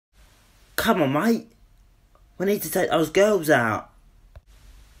Come on, mate. We need to take those girls out.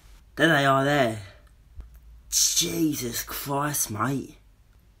 There they are there. Jesus Christ, mate.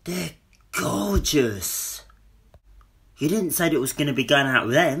 They're gorgeous. You didn't say that it was going to be going out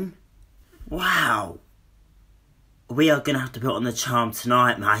with them. Wow. We are going to have to put on the charm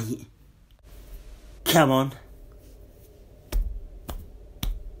tonight, mate. Come on.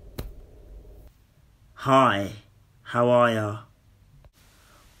 Hi. How are ya?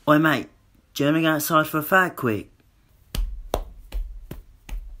 Oi, mate. Do you want to go outside for a fag quick?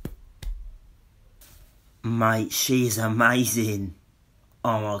 Mate, she is amazing.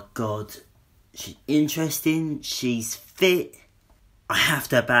 Oh my God. She's interesting. She's fit. I have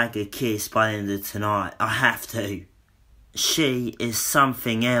to bag a kiss by the end of tonight. I have to. She is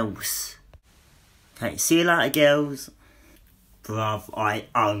something else. Okay, see you later, girls. Bruv, I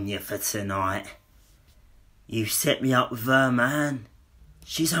own you for tonight. You set me up with her, man.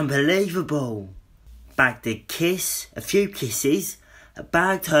 She's unbelievable. Bagged a kiss, a few kisses,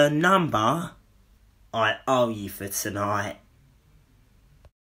 bagged her number. I owe you for tonight.